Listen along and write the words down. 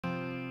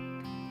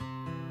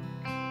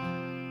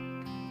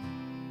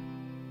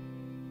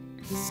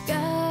The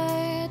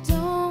sky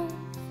don't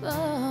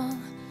fall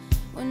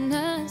when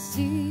I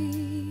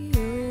see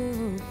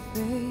your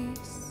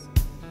face.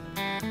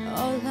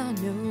 All I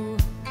know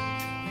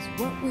is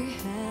what we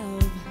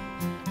have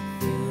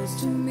feels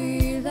to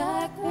me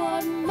like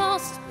what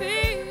must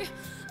be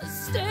a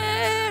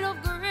state of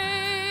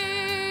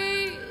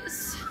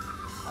grace.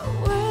 I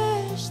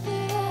wish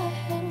that I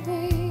had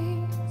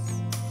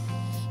wings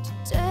to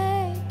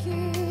take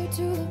you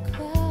to the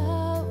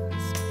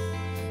clouds,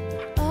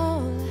 but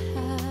all I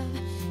have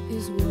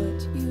is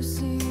what you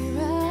see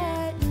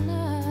right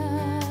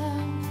now.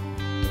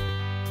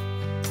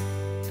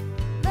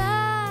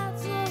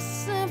 That's a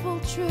simple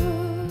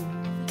truth.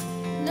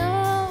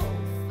 No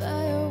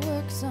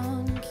fireworks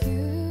on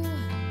cue.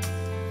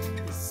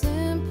 The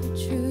simple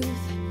truth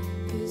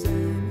is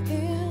I'm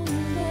in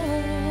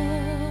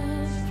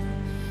love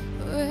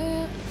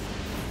with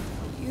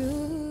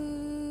you.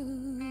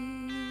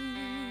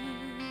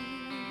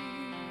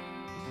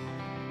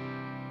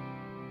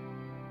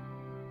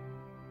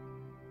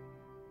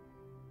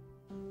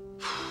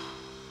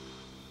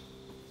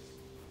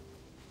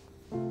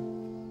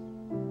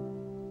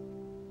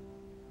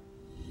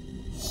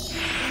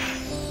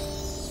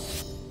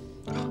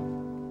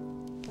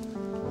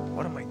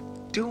 What am I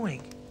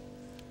doing?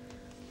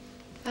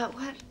 About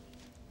what?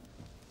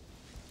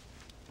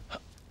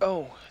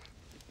 Oh,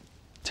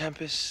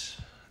 Tempest,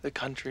 the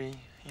country,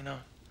 you know.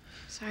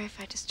 Sorry if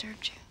I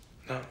disturbed you.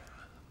 No,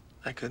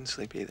 I couldn't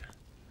sleep either.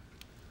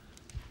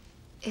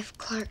 If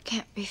Clark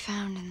can't be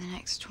found in the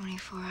next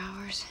 24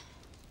 hours,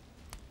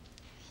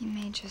 he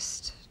may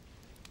just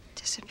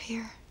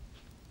disappear.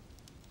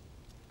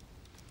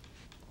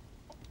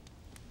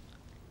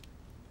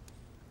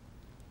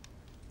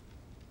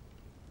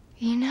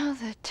 You know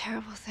the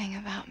terrible thing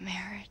about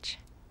marriage?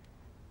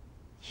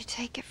 You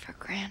take it for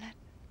granted.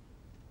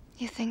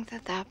 You think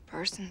that that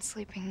person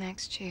sleeping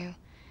next to you,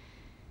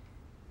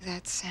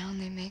 that sound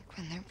they make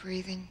when they're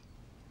breathing,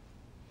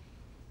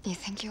 you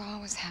think you'll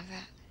always have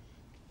that.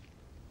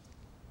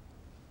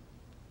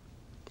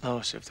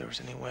 Lois, if there was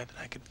any way that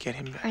I could get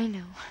him back. I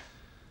know.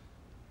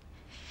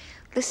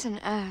 Listen,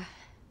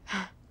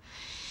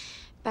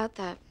 about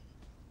that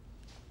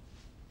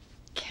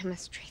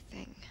chemistry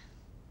thing.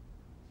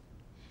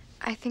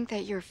 I think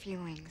that your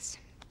feelings,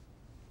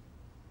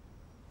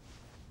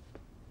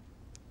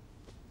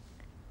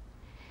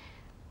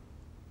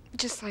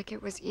 just like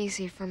it was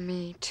easy for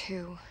me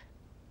to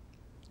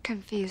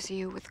confuse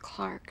you with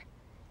Clark,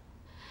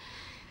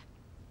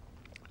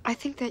 I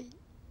think that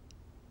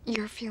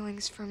your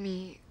feelings for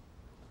me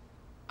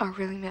are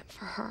really meant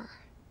for her.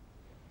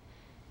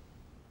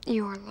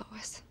 You are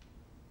Lois.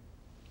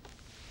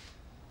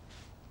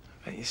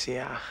 But you see,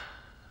 I've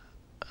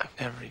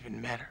never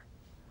even met her.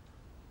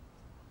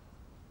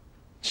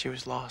 She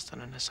was lost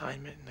on an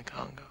assignment in the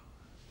Congo,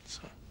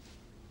 so.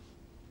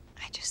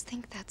 I just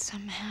think that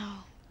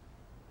somehow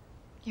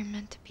you're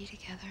meant to be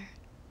together.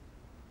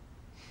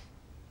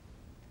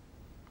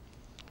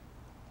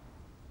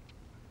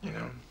 You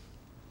know,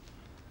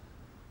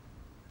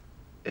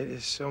 it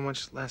is so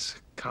much less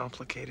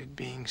complicated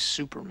being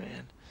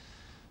Superman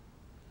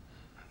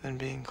than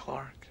being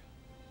Clark.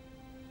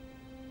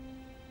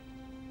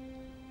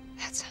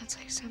 That sounds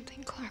like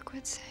something Clark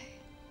would say.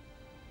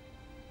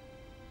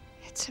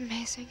 It's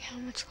amazing how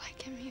much like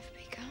him you've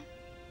become.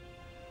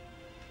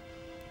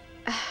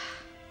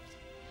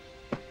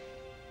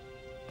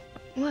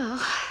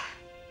 Well,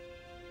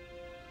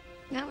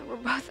 now that we're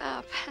both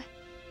up,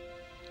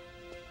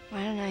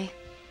 why don't I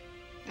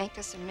make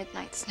us a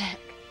midnight snack?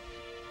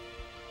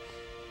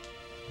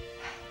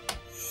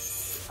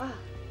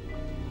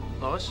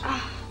 Lois?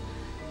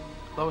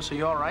 Lois, are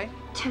you all right?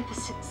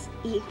 Tempest is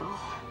evil.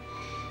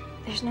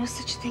 There's no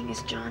such thing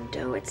as John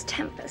Doe. It's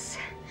Tempest.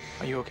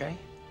 Are you okay?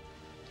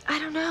 I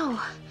don't know.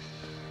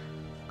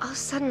 All of a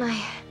sudden, I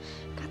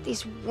got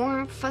these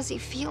warm, fuzzy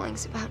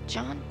feelings about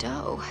John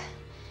Doe.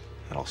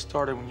 It all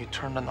started when you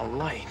turned on the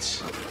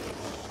lights.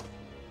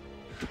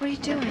 What are you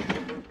doing?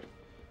 I'm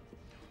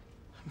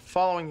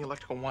following the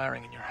electrical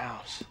wiring in your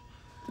house.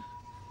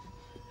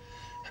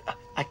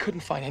 I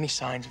couldn't find any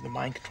signs of the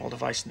mind control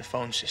device in the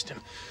phone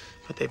system,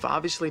 but they've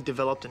obviously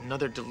developed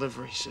another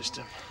delivery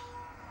system.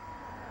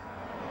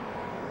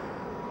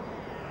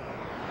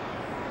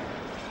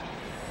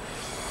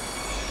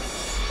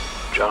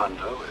 John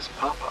Doe is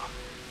Papa.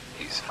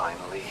 He's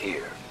finally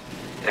here.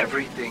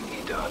 Everything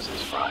he does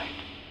is right.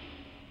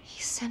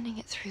 He's sending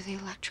it through the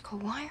electrical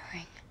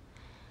wiring.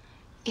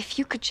 If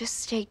you could just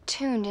stay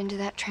tuned into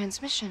that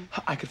transmission.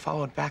 I could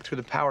follow it back through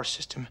the power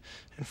system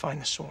and find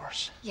the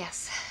source.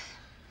 Yes.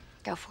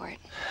 Go for it.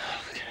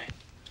 Okay.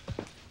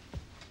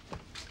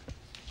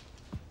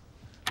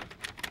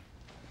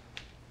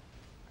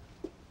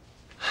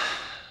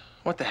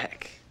 What the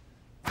heck?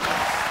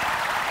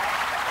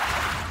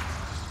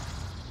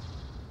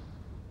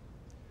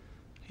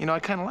 You know, I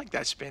kind of like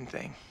that spin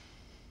thing.